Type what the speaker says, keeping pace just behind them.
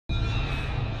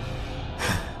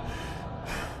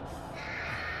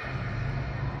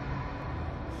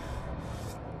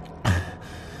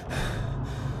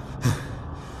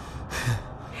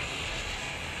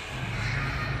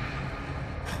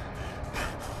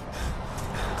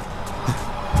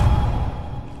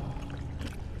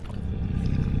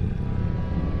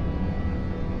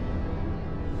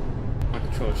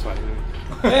flashlight.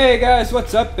 Hey guys,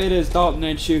 what's up? It is Dalton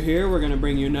and Shoe here. We're gonna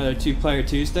bring you another 2-Player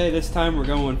Tuesday. This time we're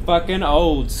going fucking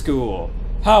old school.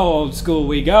 How old school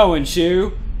we going,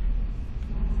 Shoe?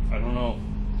 I don't know.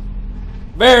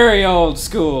 Very old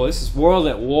school. This is World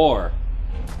at War.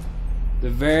 The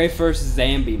very first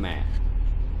Zambi map.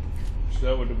 So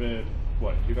that would have been,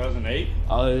 what, 2008?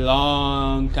 A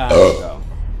long time ago.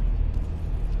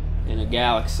 In a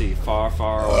galaxy far,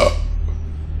 far away.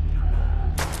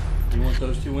 You want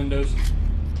those two windows?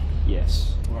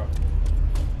 Yes. Wow.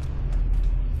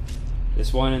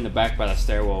 This one in the back by the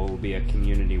stairwell will be a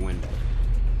community window.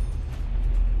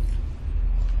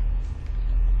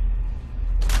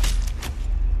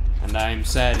 And I am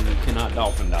sad you cannot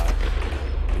dolphin dive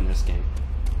in this game.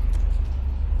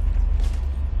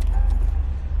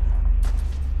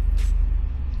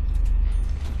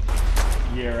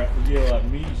 Yeah, yell at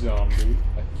me, zombie.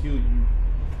 I kill you.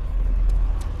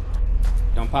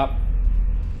 Don't pop.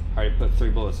 I already put 3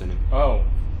 bullets in him. Oh.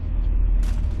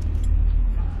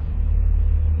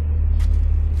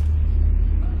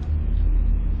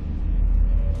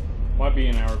 Might be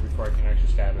an hour before I can actually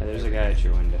stab it. There's a guy at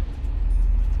your window.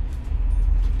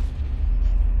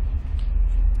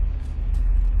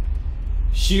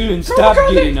 Shoot and stop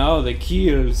getting all the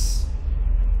kills.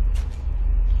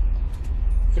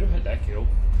 Could have had that kill.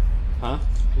 Huh?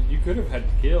 You could have had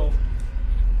the kill.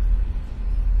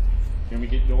 Can we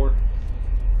get door?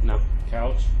 No.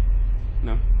 Couch?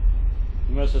 No.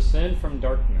 You must ascend from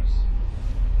darkness.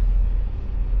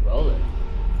 Well then.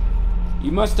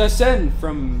 You must ascend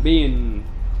from being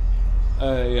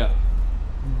yeah.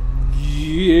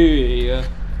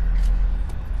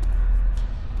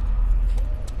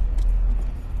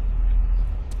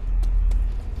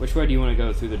 Which way do you want to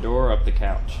go? Through the door or up the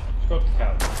couch? Let's go up the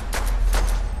couch.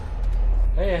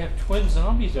 Hey, I have twin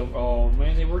zombies. Oh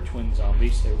man, they were twin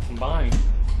zombies. They were combined.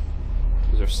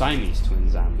 Those are Siamese twin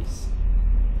zombies.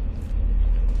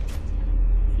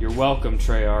 You're welcome,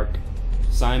 Treyarch.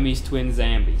 Siamese twin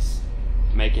zombies.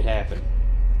 Make it happen.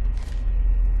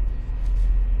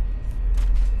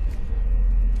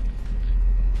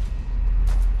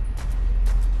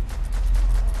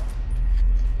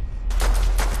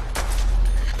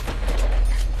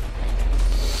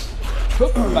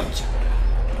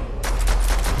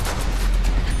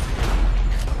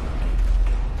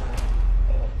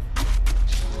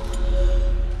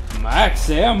 Max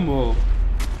ammo.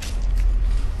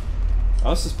 Oh,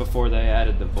 this is before they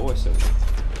added the voiceover.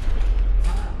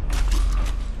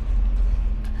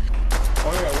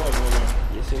 Oh yeah, it was.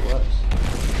 Yes, it was.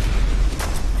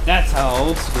 That's how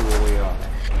old school we are.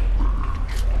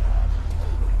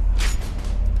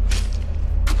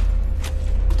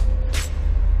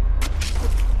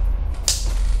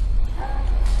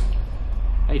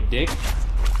 Hey, Dick.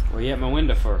 Where you at my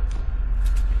window for?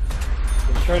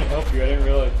 I was trying to help you. I didn't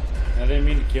realize. I didn't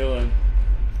mean to kill him.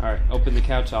 Alright, open the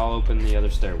couch. I'll open the other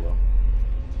stairwell.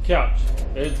 Couch.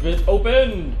 It's been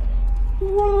opened. Should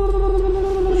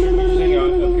we just hang out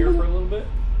up here for a little bit?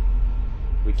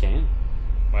 We can.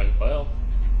 Might as well.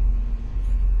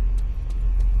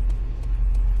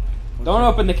 Don't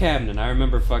open the cabinet. I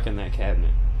remember fucking that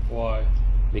cabinet. Why?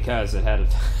 Because it had a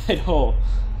tight hole.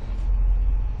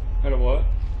 Had a what?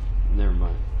 Never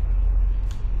mind.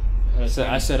 I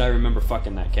said I remember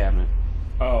fucking that cabinet.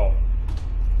 Oh.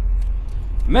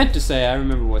 Meant to say I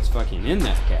remember what's fucking in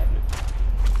that cabinet.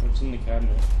 What's in the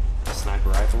cabinet? A sniper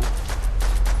rifle.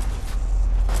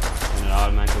 And it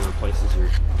automatically replaces your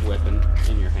weapon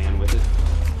in your hand with it.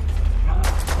 And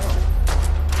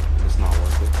it's not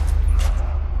worth it.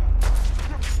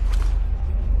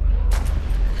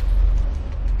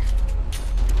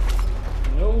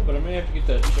 No, but I may have to get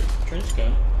that trench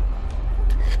gun.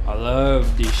 I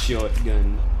love this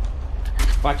shotgun.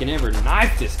 If I can ever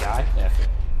knife this guy, F it.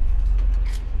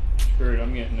 Screw it,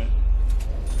 I'm getting it.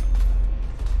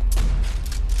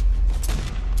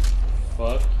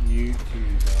 Fuck you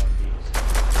too, zombies.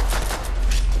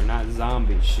 They're not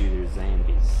zombies, shooters,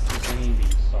 zombies.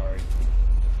 Zombies, sorry.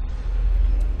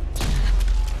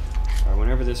 Alright,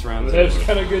 whenever this round's That's over.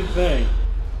 kind of a good thing.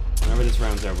 Whenever this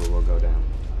round's over, we'll go down.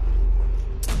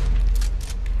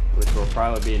 Which will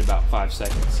probably be in about 5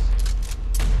 seconds.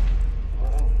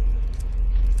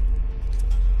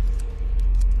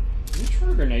 Did you throw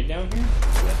a grenade down here?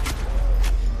 Yeah.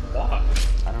 Why?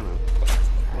 I don't know.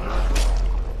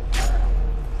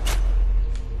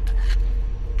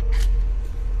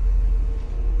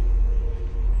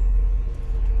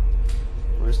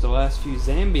 Where's the last few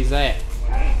zombies at?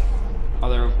 Oh,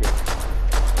 they're over here.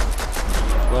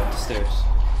 Go up the stairs.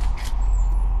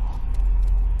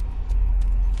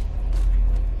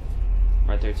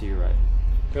 Right there to your right.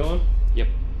 Kill him? Yep.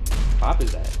 Pop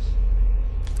his ass.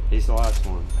 He's the last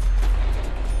one.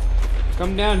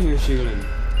 Come down here, shooting.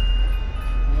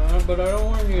 No, but I don't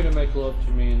want you to make love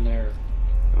to me in there.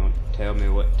 Don't tell me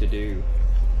what to do.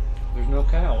 There's no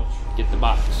couch. Get the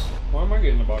box. Why am I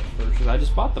getting the box first? Because I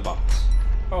just bought the box.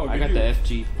 Oh, I got the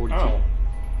FG-42. Oh.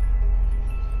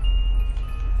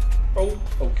 Oh,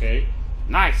 okay.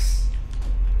 Nice!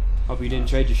 Hope you didn't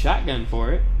trade your shotgun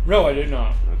for it. No, I did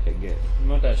not. Okay, good. I'm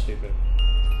not that stupid.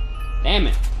 Damn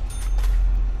it!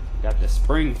 Got the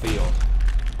Springfield.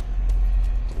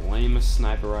 The lamest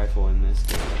sniper rifle in this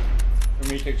game.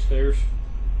 Let me take stairs.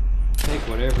 Take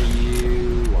whatever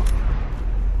you want.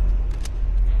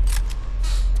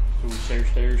 So we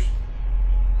stairs?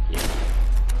 Yeah.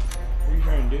 What are you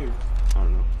trying to do? I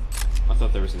don't know. I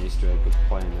thought there was an Easter egg with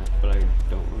playing that, but I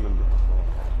don't remember.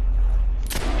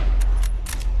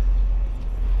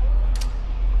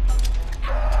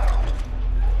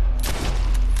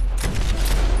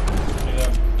 Yeah.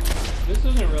 This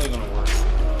isn't really gonna work.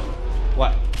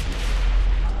 What?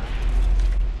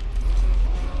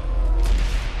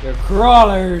 They're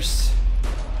crawlers!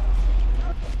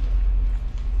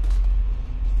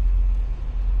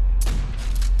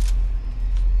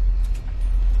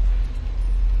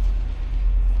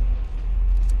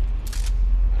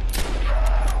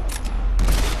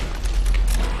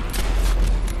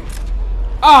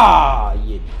 Ah,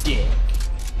 you dick.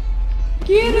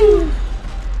 Get him!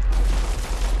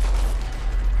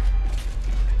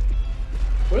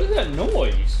 What is that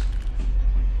noise?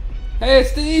 Hey,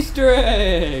 it's the Easter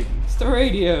egg! It's the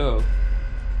radio.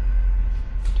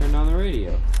 Turn on the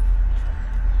radio.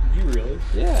 You really?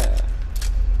 Yeah.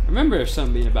 I remember there's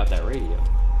something about that radio.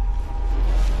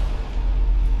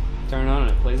 Turn it on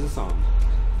and it plays a song.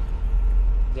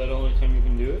 Is that the only time you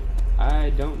can do it?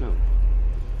 I don't know.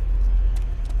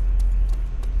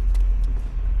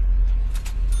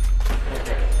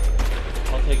 Okay.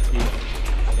 I'll take the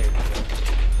stairs.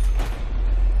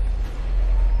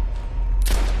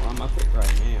 Well, I'm up it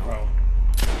right now. Wow.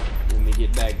 Let me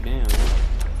get back down.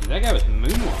 Dude, that guy was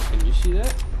moonwalking. You see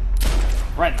that?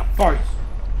 Right in the face.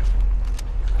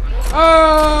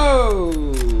 Oh!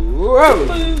 Whoa!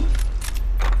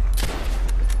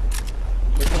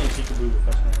 They're playing peekaboo with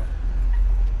us now.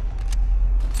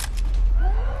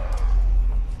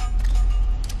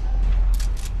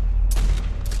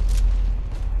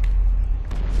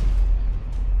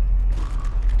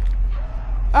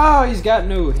 Oh, he's got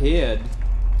no head.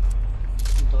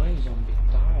 Die, zombie,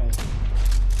 die.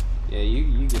 Yeah,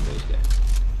 you get those guys.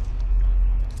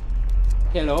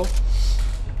 Hello.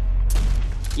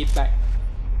 Get back,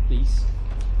 please.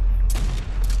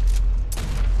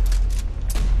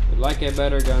 Would like a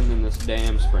better gun than this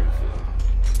damn Springfield.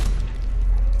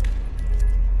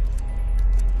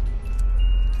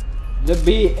 The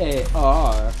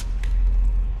BAR.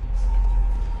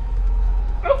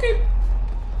 Okay.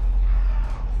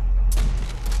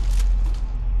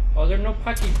 Oh, there's no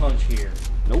Packy Punch here.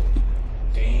 Nope.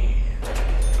 Damn.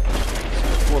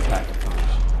 4-pack of punch.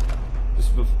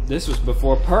 This was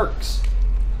before perks.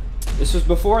 This was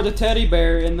before the teddy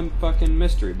bear in the fucking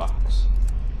mystery box.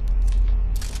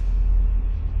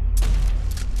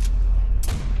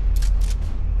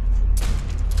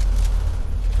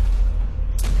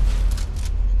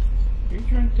 Are you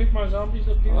trying to take my zombies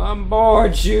up here? I'm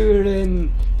bored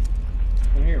shooting.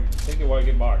 Come here, take it while I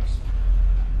get boxed.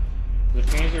 The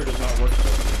taser does not work so.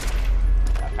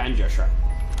 And your shot.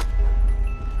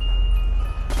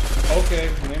 Okay,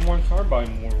 name one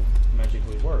carbine will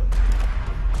magically work.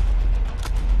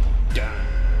 Done.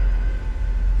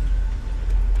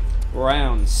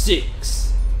 Round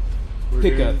 6.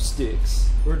 Pickup sticks.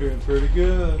 We're doing pretty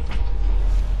good.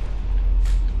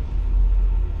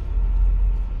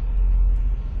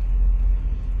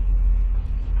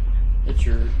 It's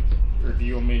your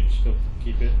review. On me to still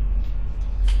keep it.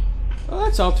 Well,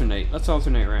 let's alternate. Let's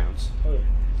alternate rounds. Oh,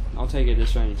 I'll take it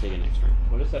this round, you take it next round.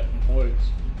 what is that noise?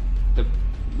 The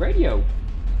radio.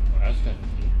 Oh, that's kind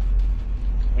of neat.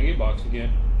 I get boxed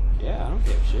again. Yeah, I don't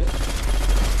give a shit.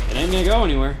 It ain't gonna go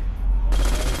anywhere.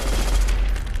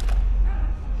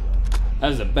 That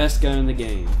was the best gun in the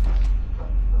game.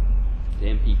 The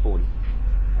MP40.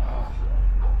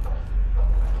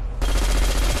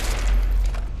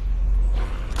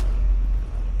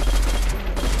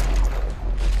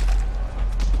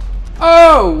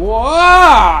 Oh,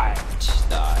 what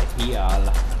the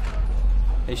hell?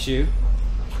 Hey, Shoe.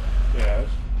 Yes.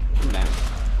 Come down.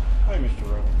 Hi, Mr.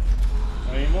 Rowan.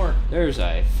 Not anymore. There's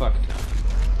a fuck ton.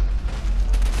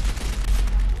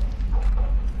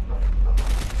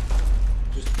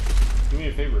 Just do me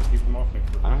a favor. Keep them off me.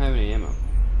 I don't have any ammo.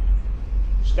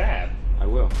 Stab. I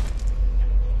will.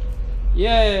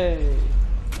 Yay!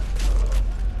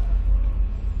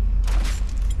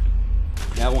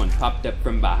 That one popped up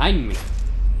from behind me.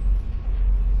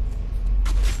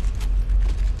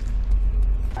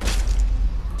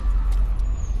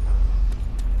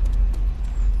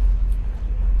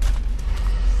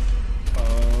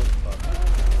 Oh,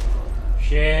 fuck.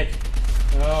 Shit.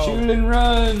 No. Shoot and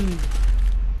run!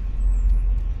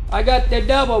 I got the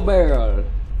double barrel.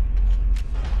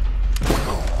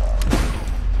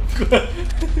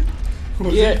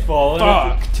 Was Get he falling?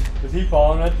 fucked. Was he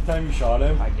falling at the time you shot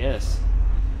him? I guess.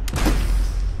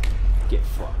 Get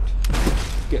fucked.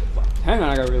 Get fucked. Hang on,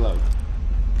 I gotta reload.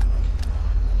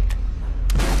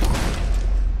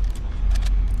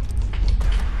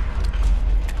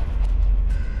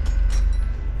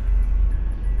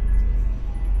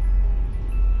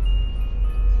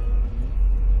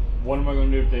 What am I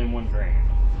going to do if they in one drain?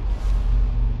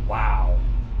 Wow.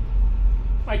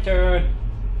 My turn.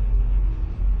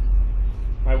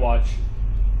 My watch.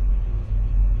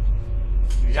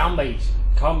 Zombies,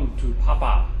 come to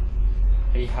Papa.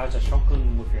 He has a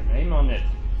shotgun with your name on it.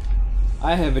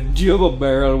 I have a double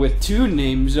barrel with 2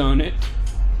 names on it.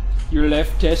 Your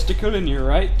left testicle and your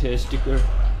right testicle.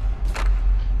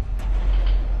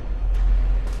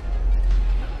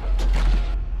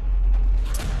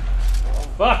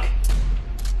 Fuck!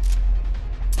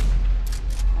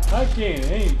 I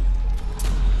can't aim.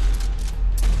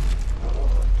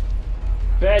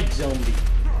 Bad zombie.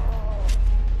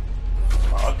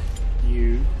 Fuck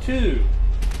you too.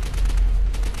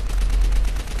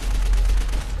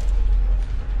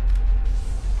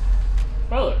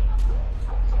 Brother.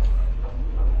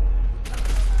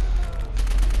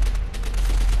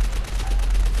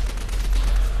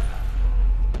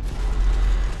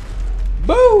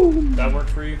 Boom! That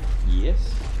worked for you?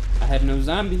 Yes. I had no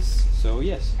zombies, so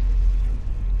yes.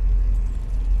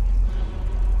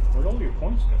 Where'd all your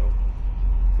points go?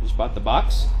 Just bought the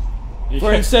box.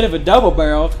 For instead of a double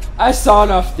barrel, I sawed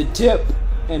off the tip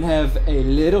and have a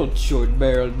little short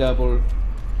barrel double.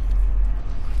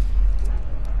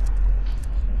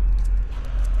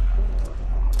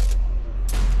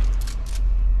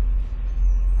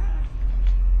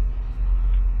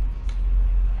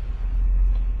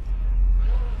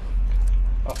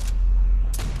 Oh.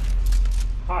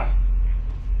 Hi.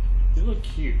 You look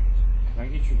cute. Can I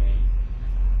get your name?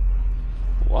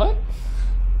 What?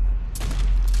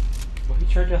 Well, he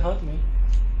tried to hug me.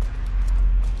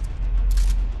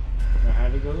 I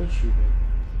had to go and shoot him.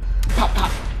 Pop,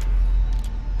 pop.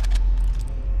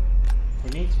 We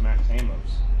need some max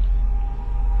ammos.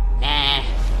 Nah.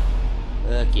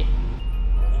 Look it.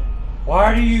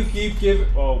 Why do you keep giving?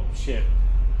 Oh shit!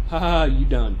 Haha, you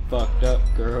done fucked up,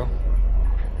 girl.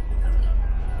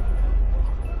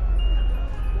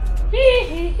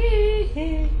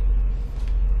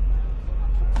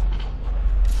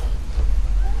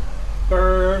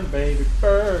 Burn, baby,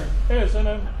 burn. Isn't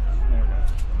it? Never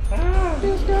mind. Ah.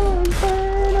 Just going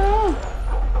burn on.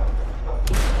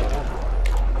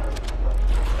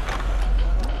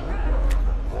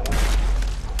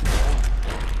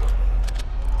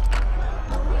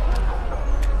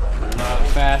 Not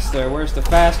faster. Where's the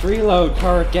fast reload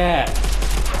perk at?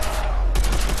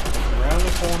 Around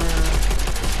the corner.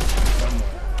 Somewhere.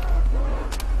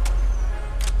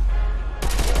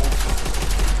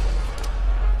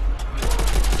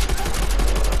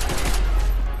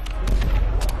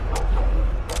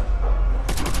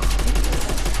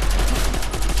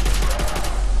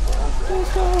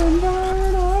 Just going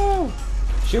burn on.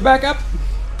 Shoot back up.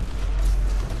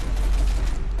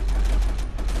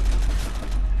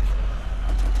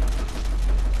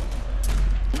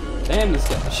 Damn this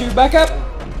guy. Shoot back up.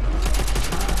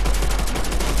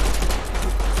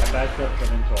 I backed up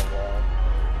and into a wall.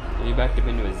 And he backed up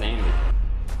into a Zambies.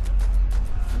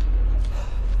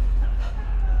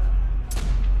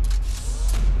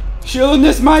 Shielding,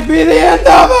 this might be the end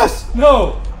of us!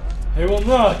 No! It will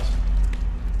not!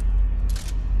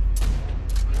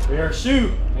 We are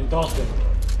Shoe and Dalton.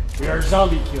 We are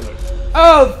zombie killers.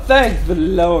 Oh, thank the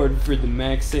Lord for the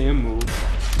max ammo.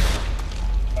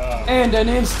 And an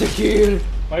insta-kill.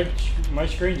 My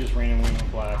screen just randomly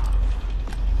went black.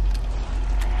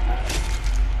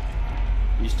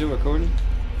 You still recording?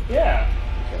 Yeah.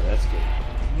 Okay, that's good.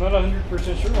 I'm not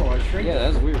 100% sure on my screen. Yeah,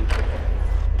 that's weird.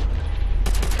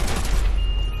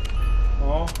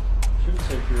 Oh, should have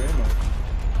saved your ammo.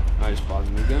 I just bought a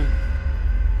new gun.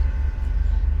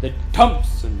 The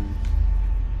Thompson.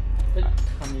 The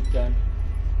Tommy gun.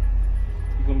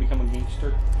 You gonna become a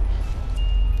gangster?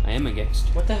 I am a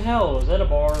gangster. What the hell? Is that a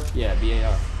bar? Yeah,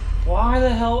 BAR. Why the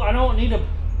hell? I don't need a...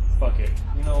 Fuck it.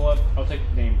 You know what? I'll take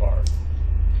the name bar.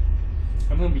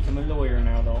 I'm gonna become a lawyer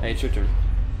now, though. Hey, it's your turn.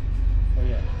 Oh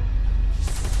yeah.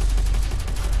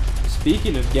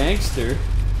 Speaking of gangster,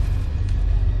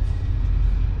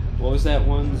 what was that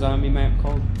one zombie map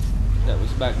called? That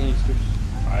was about gangsters.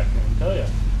 I couldn't tell you.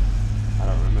 I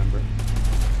don't remember.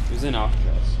 It was in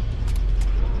Alcatraz.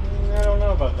 I don't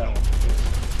know about that one.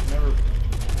 Never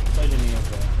played any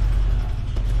of that.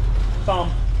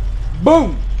 Bomb.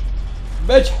 Boom!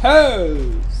 Bitch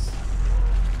hose!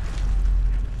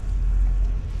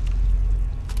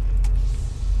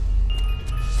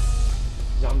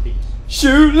 Zombies.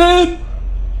 Shooting!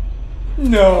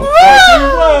 No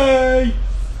fucking way!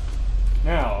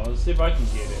 Now, let's see if I can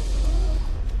get it.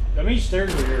 How many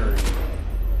stairs are yours?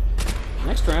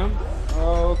 Next round.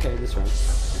 Oh, okay, this round.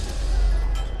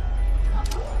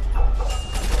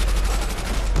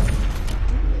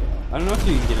 I don't know if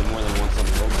you can get it more than once on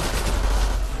the roll.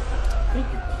 I think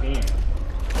you can.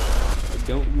 I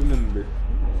don't remember.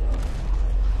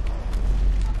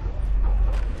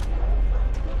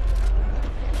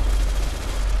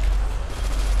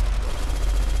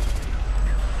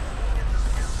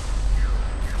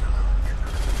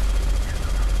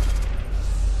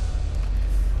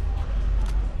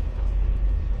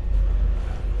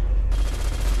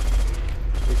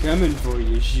 They're coming for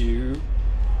you, Shoe.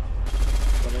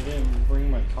 But I didn't bring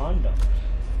my condom.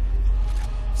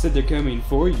 Said they're coming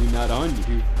for you, not on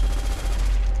you.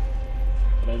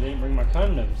 But I didn't bring my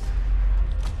condoms.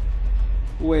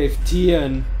 Wave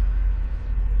 10.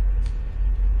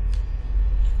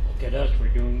 Look at us, we're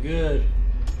doing good.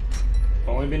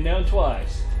 Only been down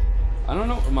twice. I don't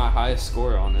know what my highest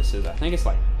score on this is. I think it's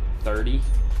like 30.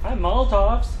 I have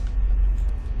Molotovs.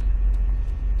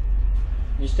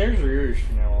 Your stairs are yours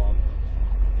from now on.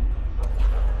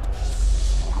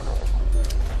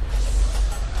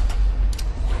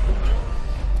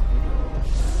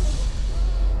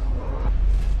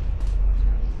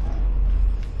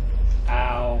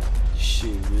 Ow.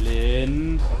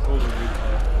 Shooting. I told you to do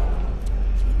that.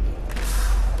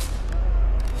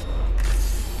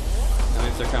 Now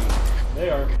if they're coming. They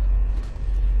are.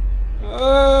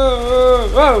 Oh,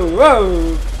 whoa,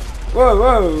 whoa, whoa,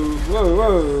 whoa, whoa,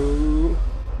 whoa.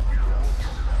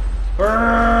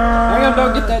 Hang on,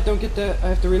 don't get that, don't get that. I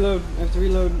have to reload, I have to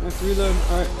reload, I have to reload.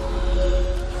 Alright.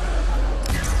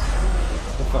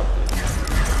 The fuck, dude.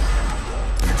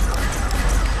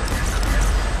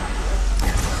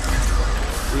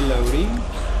 Reloading.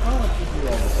 Why don't you do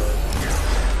all the work?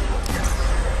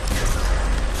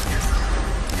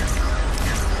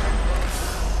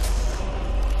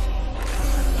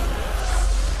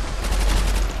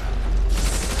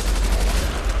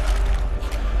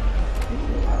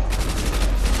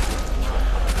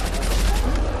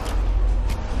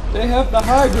 They have the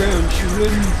high ground,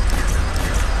 shooting.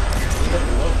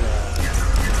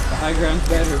 The high ground's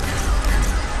better.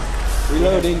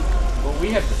 Reloading. But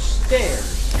we have the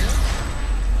stairs.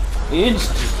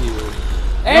 Insta-kill.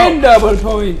 And double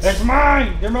points. That's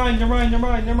mine! They're mine, they're mine, they're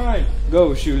mine, they're mine.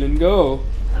 Go, Shulin, go.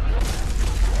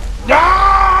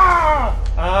 Ah!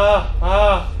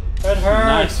 Ah! That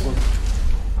hurts. Nice one.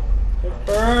 It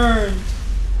burns.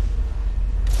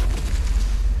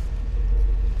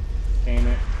 Damn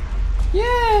it.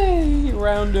 Yay!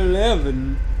 Round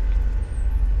 11.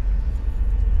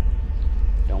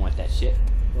 Don't want that shit.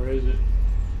 Where is it?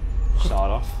 Saw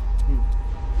it off.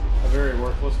 A very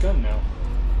worthless gun now.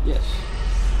 Yes.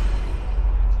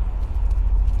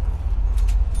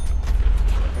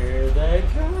 Here they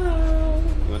come.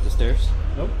 You want the stairs?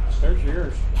 Nope, stairs are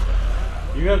yours.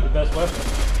 You have the best weapon.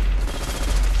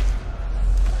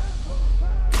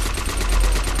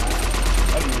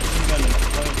 I have a machine gun and a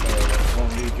flamethrower that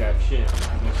won't do jack shit.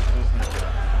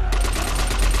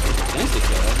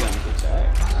 Insta-kill, that gun kicks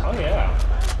ass. Oh yeah.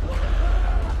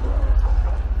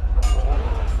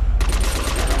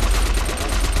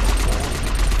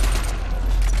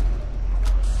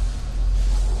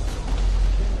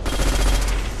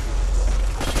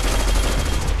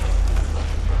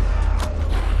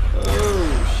 Oh,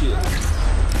 shit.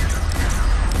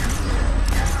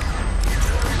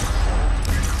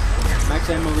 Max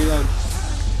ammo reload.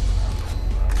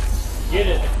 Get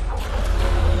it.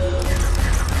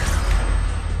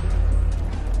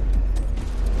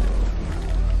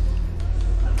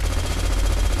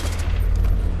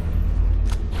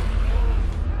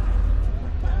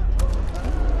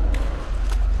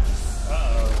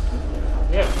 Uh-oh.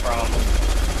 We have a problem.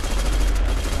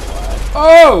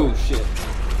 Oh, shit.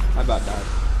 I about died.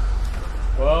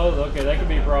 Well, okay, that could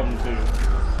be a problem too.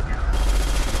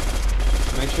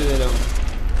 Make sure they don't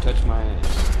touch my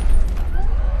ass.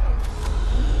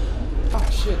 Oh,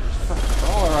 shit. There's a fucking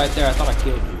crawler right there. I thought I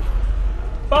killed you.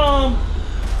 Bomb!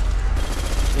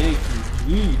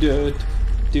 need it.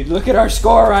 Dude, look at our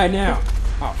score right now.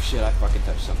 Oh shit, I fucking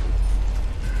touched something.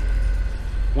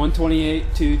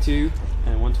 128-2-2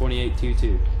 and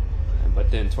 128-2-2. But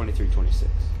then 23-26.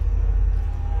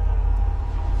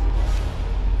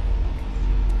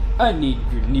 I need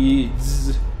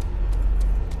grenades.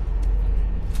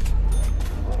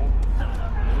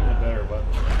 Better weapon.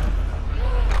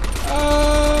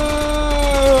 Oh!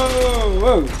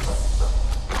 Whoa!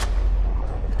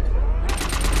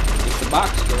 It's the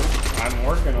box, girl. I'm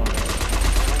working on it.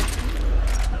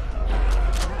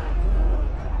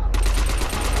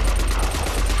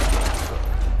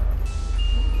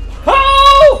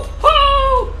 Ho!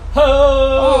 Ho! Ho!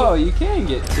 Oh, you can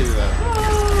get to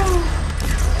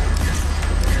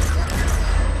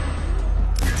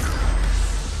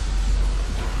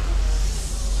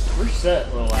We're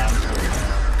set, little asshole.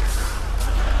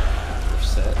 We're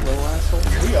set, little asshole.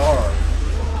 We are.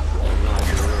 You're not a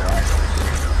little asshole.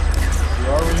 We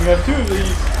are when you have two of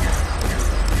these.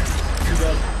 Too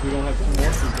bad we don't have two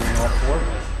more people and all four of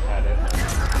us had it.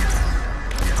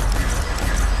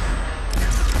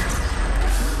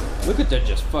 Look at that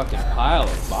just fucking pile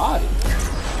of bodies.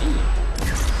 Damn.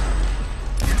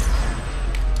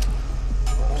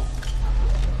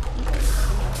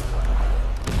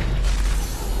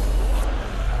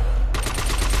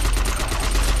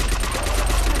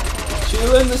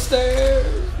 Chilling the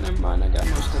stairs. Never mind, I got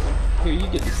most of them. Here, you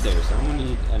get the stairs. I'm gonna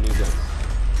need a new gun.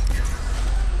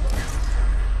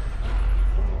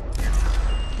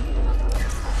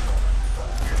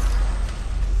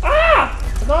 Ah! I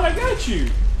thought I got you.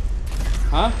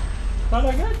 Huh? Thought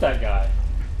I got that guy.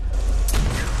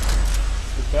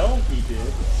 It felt like he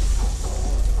did.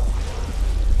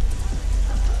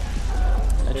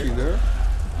 That you, girl?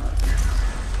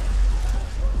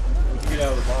 Where'd you get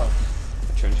out of the box?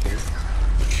 A trench coat.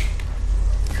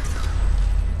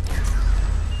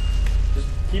 Just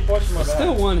keep watching my It's back.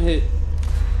 still one hit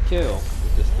kill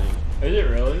with this thing. Is it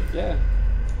really? Yeah.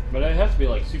 But it has to be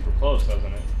like super close,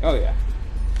 doesn't it? Oh yeah.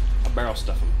 I barrel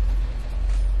stuff him.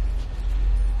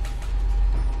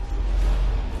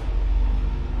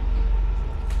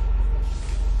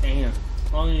 Damn.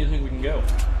 How long do you think we can go?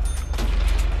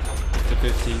 To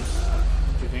 15. Do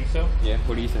you think so? Yeah,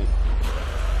 what do you think?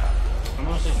 I'm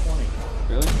gonna say 20.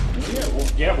 Really?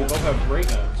 Yeah, we both have great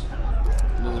guns.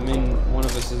 Doesn't mean one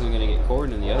of us isn't gonna get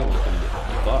corded and the other one's gonna get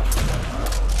fucked.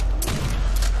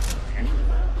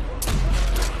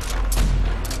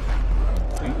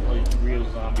 Like real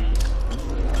zombies.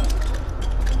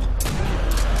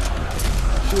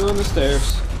 Shoe on the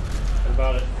stairs. What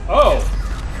about it? Oh!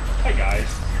 Hi guys.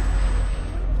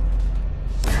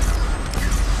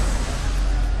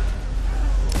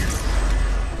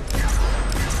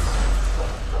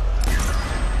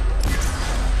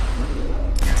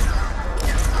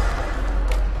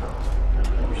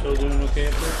 We're still doing okay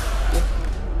up there?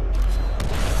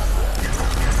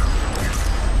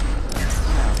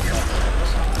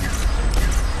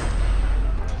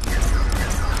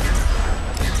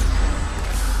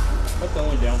 That's the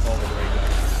only downfall of the ray gun.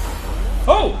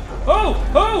 Oh!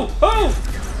 Oh! Oh! Oh!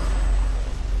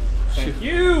 Thank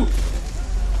you!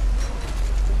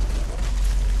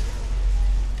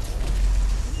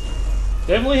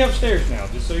 Definitely have stairs now,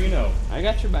 just so you know. I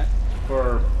got your back.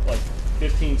 For like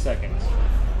 15 seconds.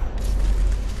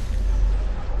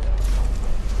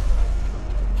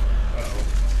 Uh-oh.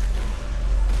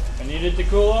 I need it to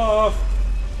cool off.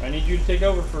 I need you to take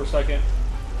over for a second.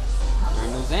 There are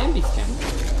no Zambies coming.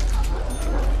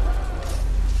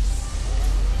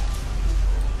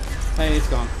 Hey, it's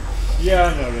gone. Yeah,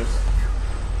 I noticed.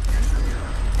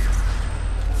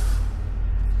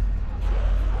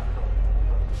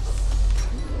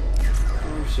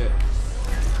 Oh shit.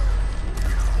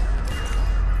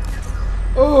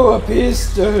 Oh, a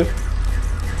pistol!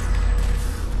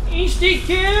 Instant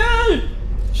kill!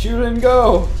 Shoot and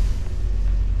go!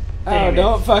 Damn Oh, it.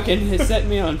 don't fucking set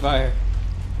me on fire.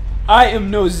 I am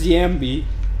no zombie.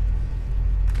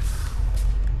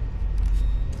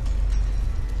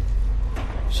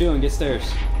 Shoot and get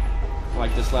stairs.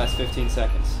 Like this last 15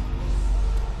 seconds.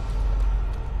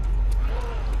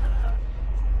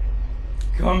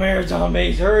 Come here,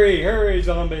 zombies! Hurry, hurry,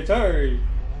 zombies, hurry!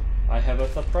 I have a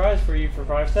surprise for you for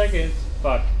 5 seconds.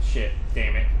 Fuck, shit,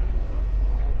 damn it.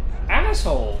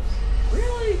 Assholes!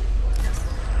 Really?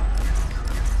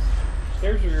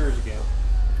 Stairs are yours again.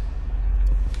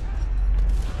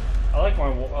 I like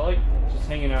just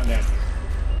hanging out down here.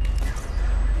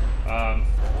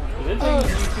 Is it taking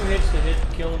you 2 hits to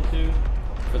kill him too?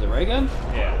 For the ray gun?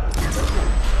 Yeah.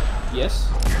 Yes.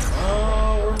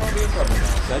 Oh, we're gonna be in trouble now.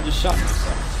 So I just shot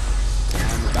myself.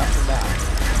 I'm about to die.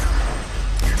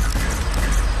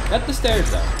 At the stairs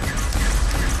though.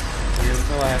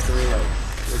 Until I have to reload,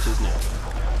 which is now.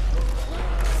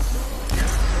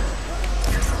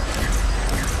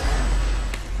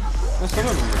 Well, some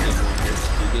of them are getting one hits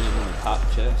if you get them in the top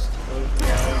chest.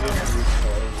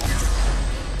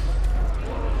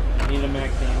 I need a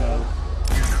max ammo.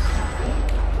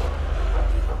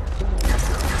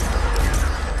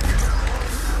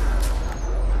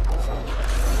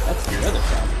 That's the other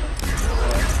problem.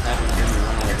 Happens when you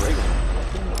run out of regular.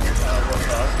 What's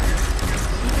up?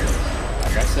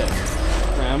 Like I said,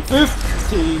 round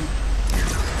 15.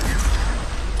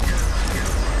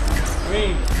 I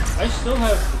mean, I still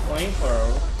have the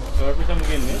flamethrower, so every time we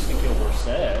get an instant kill, we're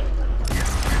set.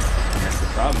 That's the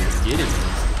problem with getting an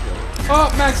instant kill. Oh,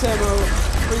 max ammo!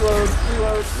 Reload,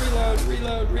 reload, reload,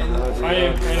 reload, reload. I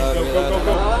am, go, go, go,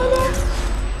 go.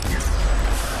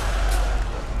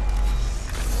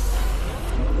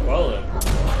 Well then.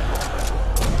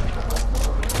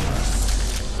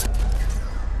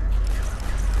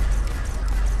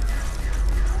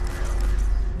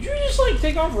 Did you just like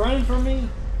take off running from me?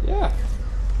 Yeah.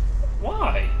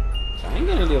 Why? I ain't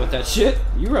gonna deal with that shit.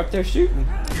 You were up there shooting.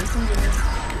 Yeah.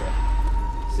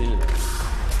 Seen it.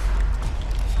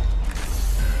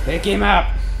 Pick him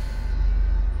up.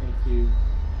 Thank you.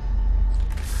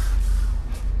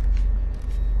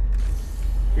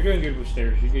 You're doing good with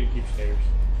stairs. You gotta keep stairs.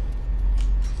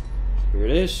 Here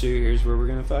it is, Shoe. Here's where we're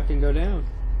gonna fucking go down.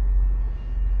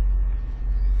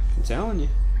 I'm telling you.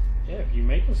 Yeah, if you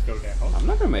make us go down. I'm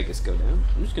not gonna make us go down.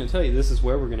 I'm just gonna tell you this is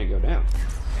where we're gonna go down.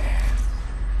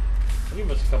 Give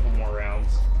us a couple more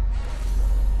rounds.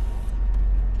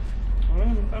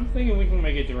 I'm thinking we can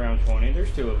make it to round 20.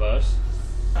 There's 2 of us.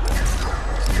 10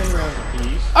 rounds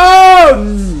apiece. Oh!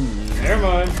 Never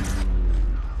mind.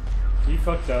 You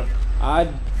fucked up.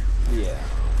 Yeah.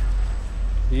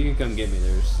 You can come get me.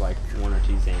 There's like 1 or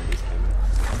 2 Zambies coming.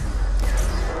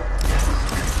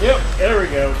 Yep, there we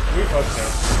go. We fucked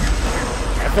up.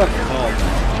 I fucking called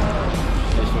that.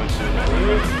 I just want you to know.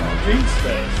 Green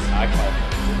space. I called it.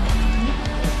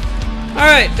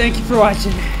 Alright, thank you for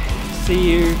watching. See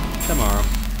you tomorrow.